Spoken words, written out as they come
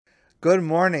Good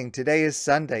morning. Today is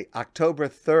Sunday, October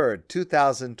 3rd,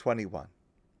 2021.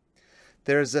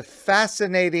 There's a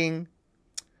fascinating,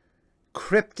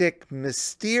 cryptic,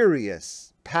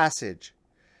 mysterious passage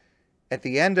at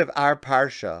the end of our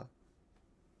Parsha,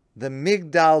 the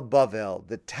Migdal Bavel,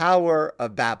 the Tower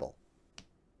of Babel.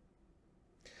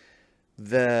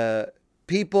 The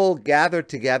people gather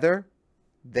together.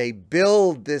 They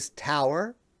build this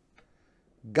tower.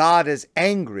 God is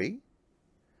angry,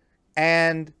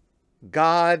 and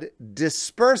God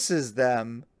disperses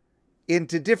them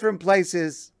into different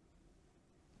places.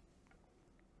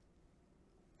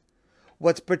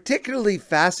 What's particularly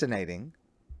fascinating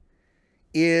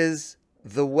is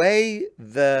the way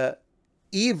the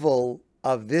evil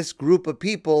of this group of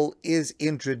people is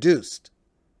introduced.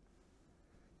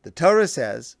 The Torah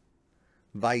says,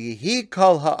 Vayihi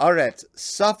kol haaretz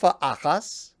safa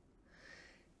achas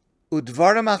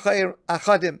udvarim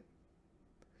achadim.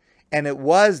 And it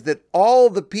was that all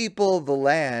the people of the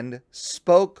land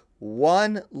spoke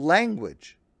one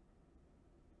language.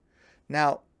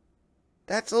 Now,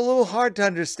 that's a little hard to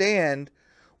understand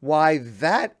why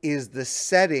that is the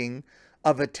setting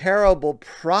of a terrible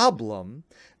problem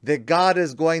that God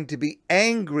is going to be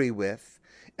angry with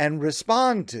and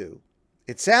respond to.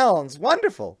 It sounds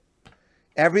wonderful.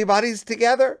 Everybody's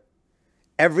together.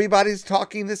 Everybody's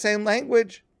talking the same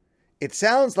language. It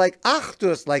sounds like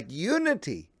achdus, like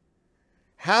unity.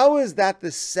 How is that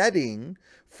the setting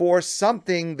for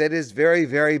something that is very,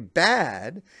 very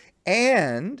bad?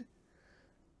 And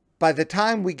by the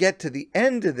time we get to the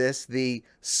end of this, the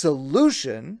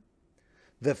solution,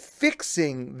 the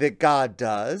fixing that God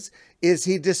does, is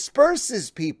He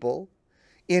disperses people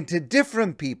into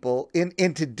different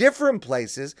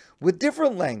places with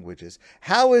different languages.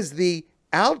 How is the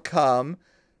outcome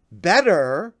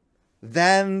better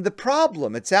than the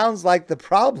problem? It sounds like the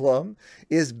problem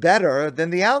is better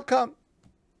than the outcome.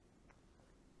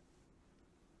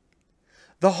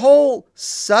 The whole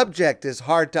subject is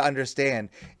hard to understand.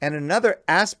 And another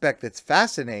aspect that's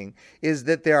fascinating is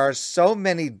that there are so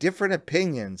many different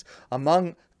opinions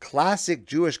among classic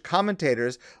Jewish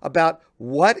commentators about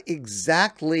what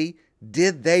exactly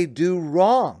did they do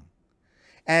wrong.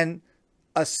 And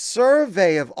a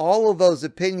survey of all of those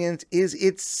opinions is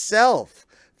itself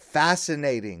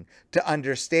fascinating to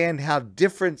understand how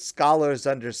different scholars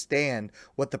understand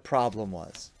what the problem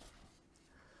was.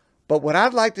 But what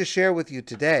I'd like to share with you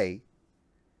today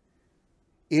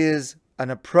is an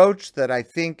approach that I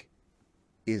think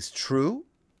is true,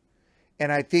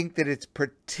 and I think that it's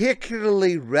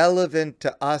particularly relevant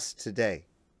to us today.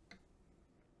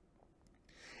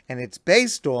 And it's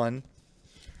based on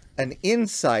an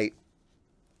insight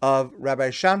of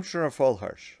Rabbi Shamshon Raphael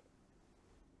Hirsch.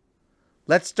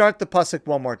 Let's start the pasuk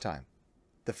one more time.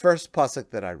 The first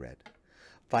pasuk that I read.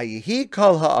 Vayihi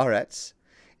kol haaretz,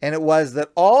 and it was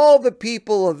that all the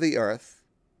people of the earth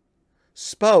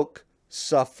spoke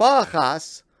safa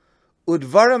achas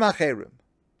udvarim acherim.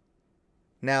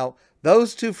 Now,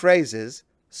 those two phrases,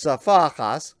 safa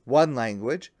achas, one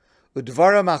language,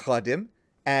 udvarim achadim,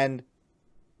 and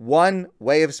one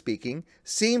way of speaking,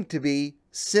 seem to be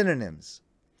synonyms.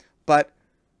 But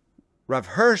Rav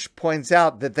Hirsch points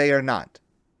out that they are not.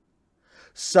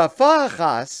 Safa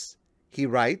achas, he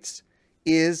writes,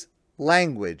 is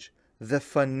language, the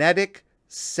phonetic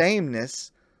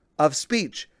sameness of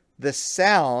speech, the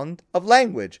sound of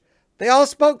language. They all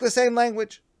spoke the same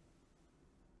language.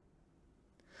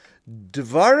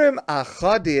 Dvarim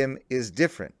achadim is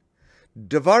different.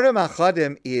 Dvarim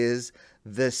achadim is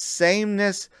the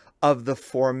sameness of the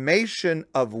formation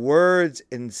of words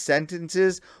and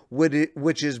sentences,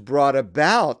 which is brought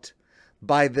about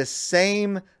by the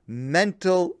same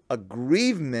mental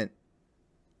aggrievement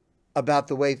about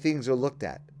the way things are looked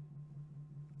at.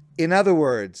 In other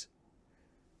words,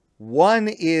 one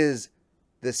is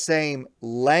the same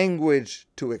language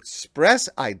to express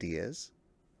ideas,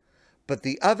 but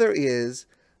the other is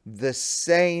the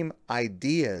same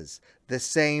ideas, the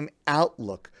same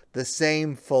outlook, the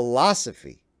same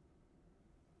philosophy,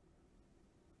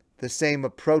 the same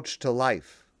approach to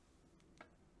life.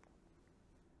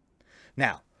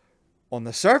 Now, on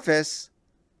the surface,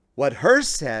 what Hirsch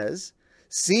says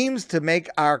seems to make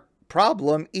our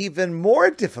problem even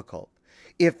more difficult.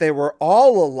 If they were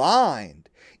all aligned,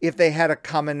 if they had a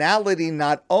commonality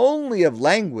not only of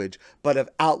language, but of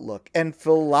outlook and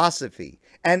philosophy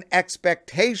and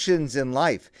expectations in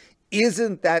life,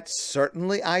 isn't that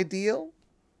certainly ideal?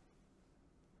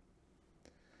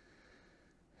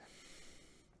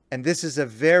 And this is a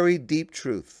very deep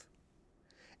truth.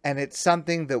 And it's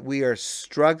something that we are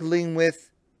struggling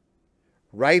with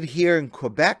right here in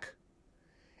Quebec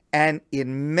and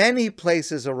in many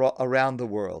places around the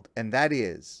world, and that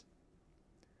is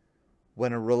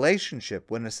when a relationship,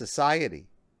 when a society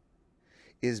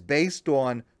is based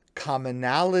on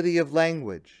commonality of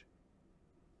language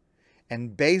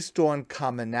and based on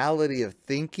commonality of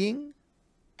thinking,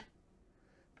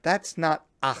 that's not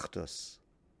achdus.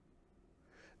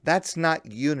 That's not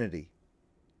unity.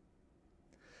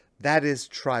 That is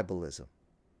tribalism.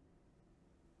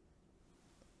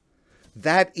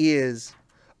 That is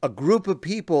a group of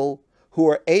people who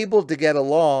are able to get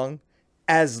along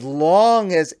as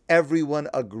long as everyone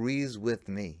agrees with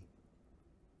me.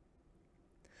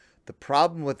 The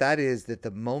problem with that is that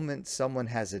the moment someone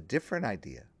has a different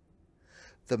idea,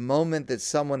 the moment that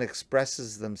someone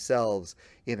expresses themselves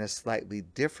in a slightly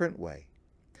different way,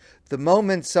 the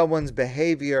moment someone's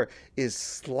behavior is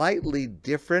slightly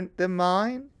different than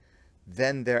mine,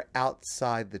 then they're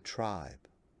outside the tribe.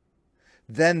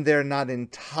 Then they're not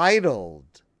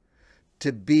entitled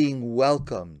to being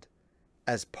welcomed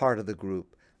as part of the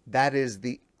group. That is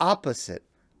the opposite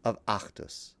of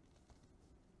achdus.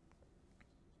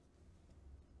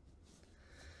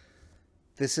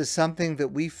 This is something that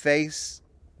we face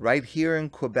right here in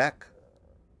Quebec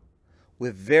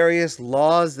with various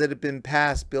laws that have been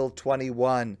passed, Bill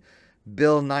 21,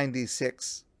 Bill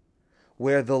 96,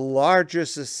 where the larger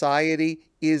society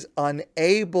is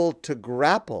unable to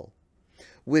grapple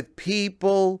with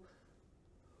people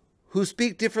who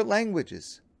speak different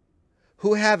languages,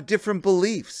 who have different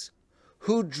beliefs,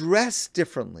 who dress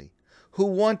differently, who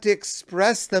want to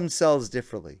express themselves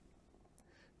differently.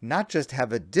 Not just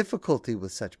have a difficulty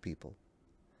with such people,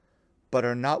 but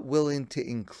are not willing to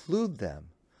include them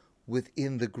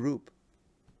within the group.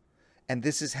 And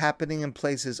this is happening in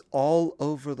places all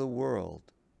over the world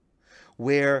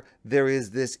where there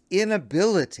is this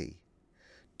inability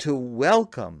to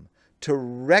welcome, to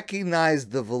recognize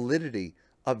the validity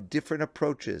of different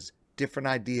approaches, different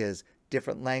ideas,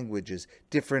 different languages,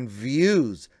 different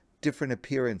views, different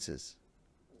appearances.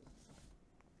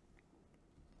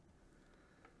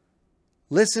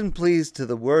 Listen, please, to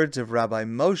the words of Rabbi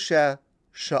Moshe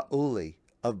Shauli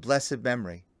of blessed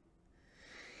memory.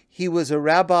 He was a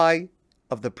rabbi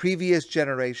of the previous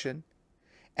generation,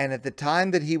 and at the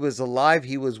time that he was alive,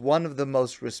 he was one of the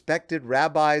most respected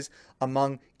rabbis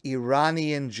among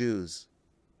Iranian Jews.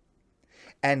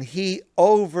 And he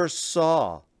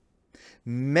oversaw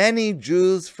many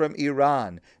Jews from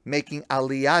Iran making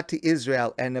aliyah to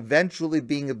Israel and eventually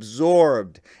being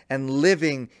absorbed and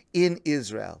living in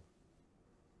Israel.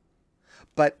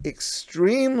 But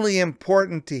extremely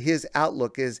important to his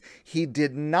outlook is he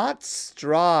did not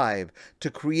strive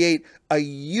to create a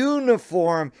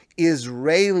uniform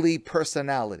Israeli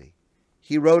personality.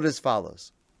 He wrote as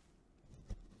follows: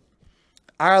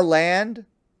 "Our land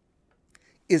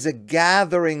is a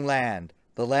gathering land,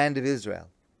 the land of Israel,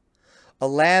 a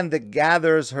land that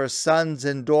gathers her sons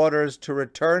and daughters to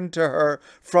return to her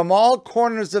from all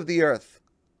corners of the earth,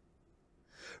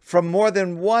 from more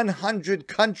than 100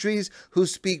 countries who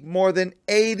speak more than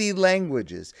 80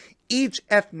 languages. Each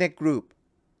ethnic group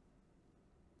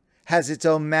has its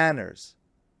own manners,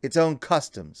 its own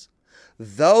customs.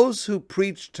 Those who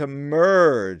preach to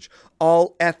merge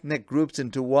all ethnic groups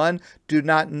into one do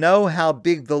not know how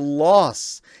big the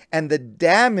loss and the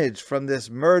damage from this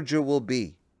merger will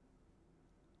be.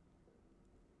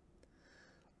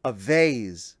 A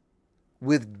vase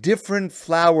with different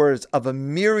flowers of a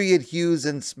myriad hues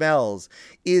and smells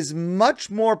is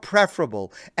much more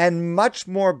preferable and much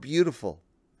more beautiful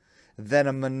than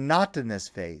a monotonous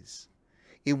vase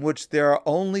in which there are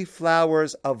only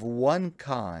flowers of one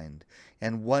kind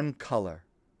and one color.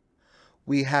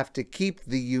 We have to keep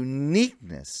the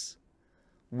uniqueness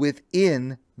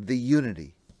within the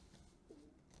unity."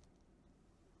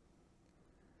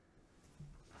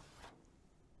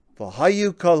 At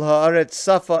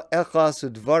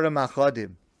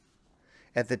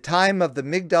the time of the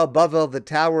Migdal Bavel, the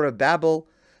Tower of Babel,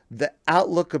 the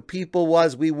outlook of people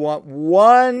was, we want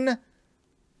one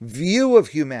view of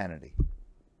humanity,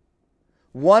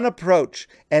 one approach,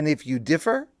 and if you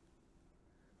differ,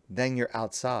 then you're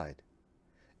outside.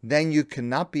 Then you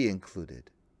cannot be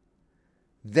included.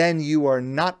 Then you are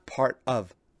not part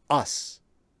of us.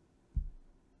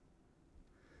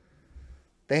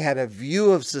 They had a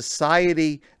view of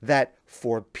society that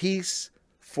for peace,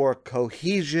 for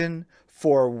cohesion,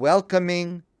 for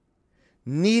welcoming,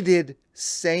 needed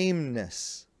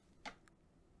sameness.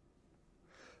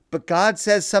 But God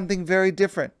says something very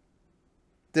different.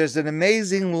 There's an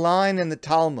amazing line in the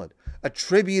Talmud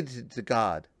attributed to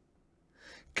God.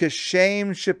 Kashem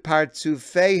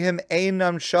shepartzufeim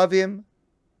einam shavim,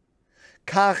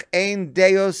 kach ein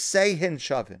deos sehen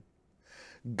shavim.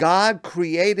 God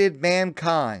created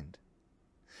mankind,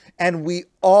 and we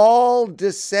all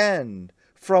descend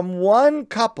from one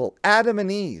couple, Adam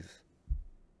and Eve.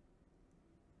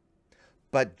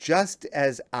 But just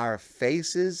as our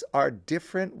faces are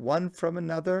different one from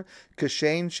another,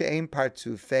 Kashen she'em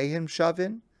partzufeim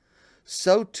shavin,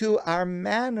 so too our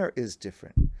manner is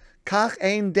different. Kach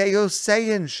ein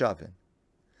deosein shavin.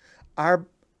 Our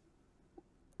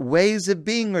ways of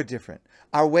being are different.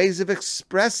 Our ways of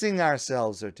expressing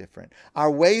ourselves are different.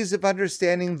 Our ways of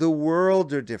understanding the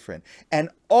world are different. And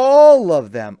all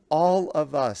of them, all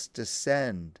of us,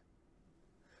 descend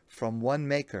from one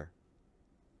maker,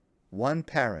 one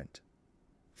parent,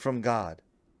 from God.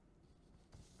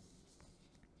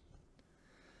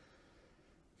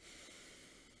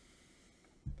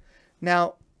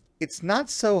 Now, it's not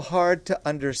so hard to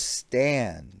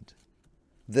understand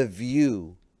the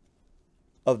view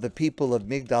of the people of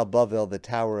Migdal Bavel, the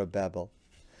Tower of Babel,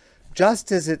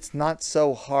 just as it's not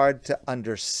so hard to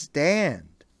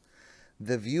understand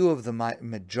the view of the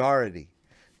majority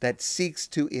that seeks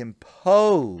to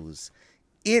impose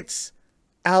its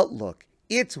outlook,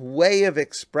 its way of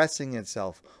expressing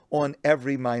itself on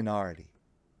every minority.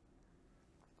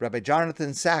 Rabbi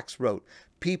Jonathan Sacks wrote,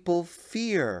 "People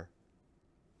fear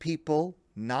people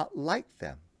not like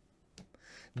them."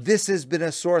 This has been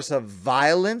a source of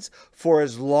violence for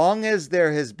as long as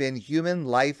there has been human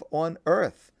life on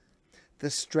earth. The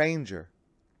stranger,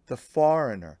 the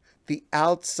foreigner, the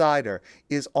outsider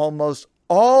is almost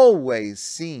always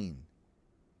seen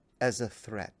as a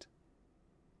threat.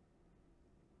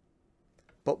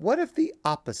 But what if the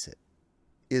opposite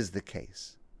is the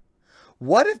case?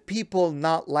 What if people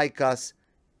not like us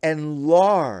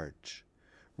enlarge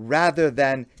rather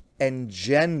than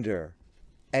engender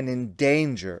and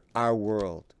endanger our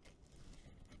world?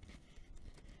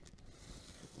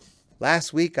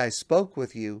 Last week I spoke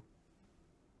with you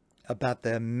about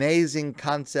the amazing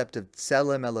concept of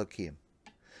Tselem Elokim,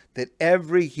 that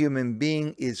every human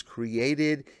being is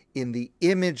created in the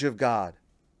image of God.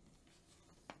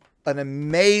 An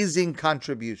amazing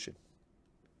contribution.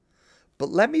 But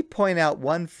let me point out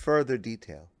one further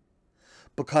detail,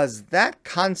 because that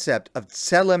concept of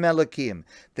Tselem Elokim,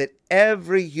 that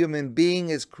every human being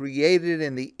is created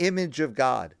in the image of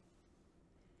God,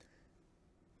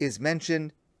 is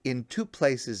mentioned in two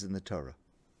places in the Torah.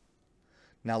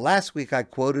 Now, last week I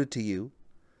quoted to you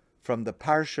from the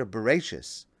Parsha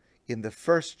Bereshis in the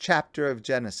first chapter of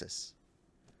Genesis,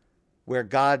 where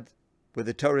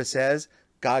the Torah says,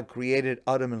 God created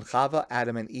Adam and Chava,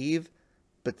 Adam and Eve,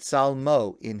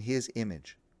 B'Tzalmo, in his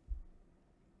image.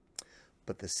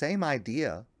 But the same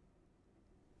idea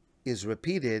is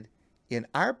repeated in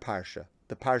our Parsha,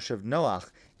 the Parsha of Noach,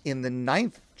 in the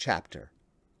 9th chapter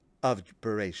of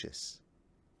Bereshis.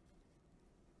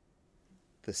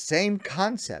 The same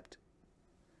concept,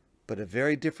 but a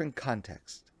very different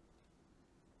context.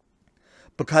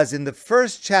 Because in the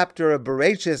first chapter of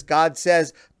Bereshis, God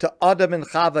says to Adam and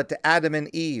Chava, to Adam and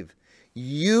Eve,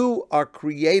 you are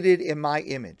created in my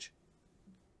image.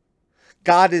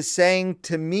 God is saying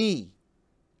to me,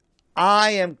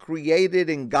 I am created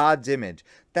in God's image.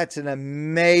 That's an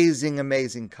amazing,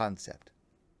 amazing concept.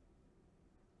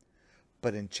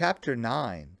 But in chapter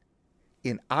 9,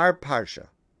 in our Parsha,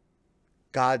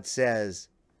 God says,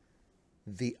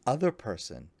 the other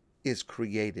person is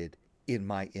created in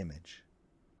my image.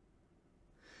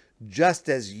 Just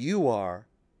as you are,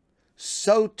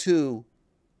 so too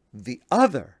the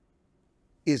other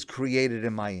is created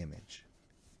in my image.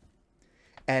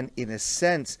 And in a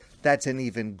sense, that's an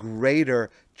even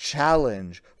greater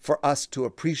challenge for us to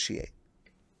appreciate.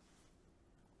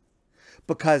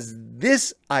 Because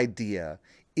this idea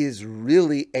is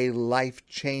really a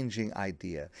life-changing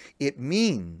idea. It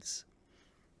means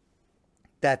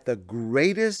that the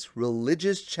greatest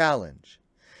religious challenge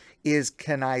is,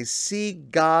 can I see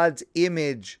God's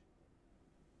image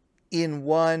in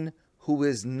one who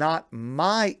is not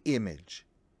my image?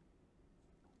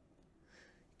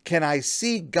 Can I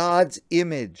see God's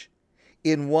image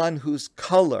in one whose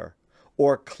color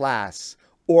or class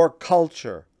or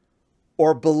culture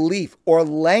or belief or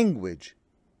language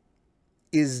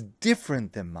is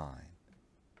different than mine?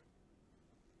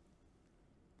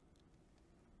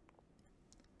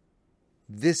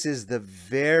 This is the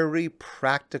very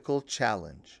practical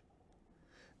challenge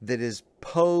that is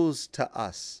posed to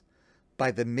us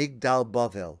by the Migdal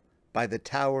Bavel, by the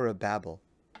Tower of Babel.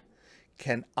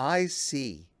 Can I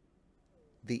see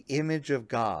the image of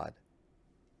God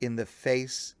in the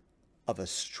face of a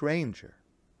stranger?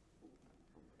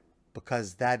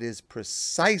 Because that is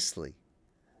precisely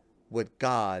what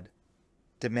God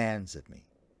demands of me.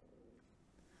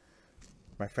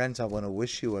 My friends, I want to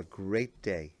wish you a great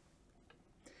day.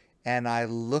 And I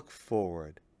look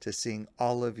forward to seeing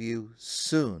all of you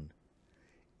soon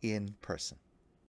in person.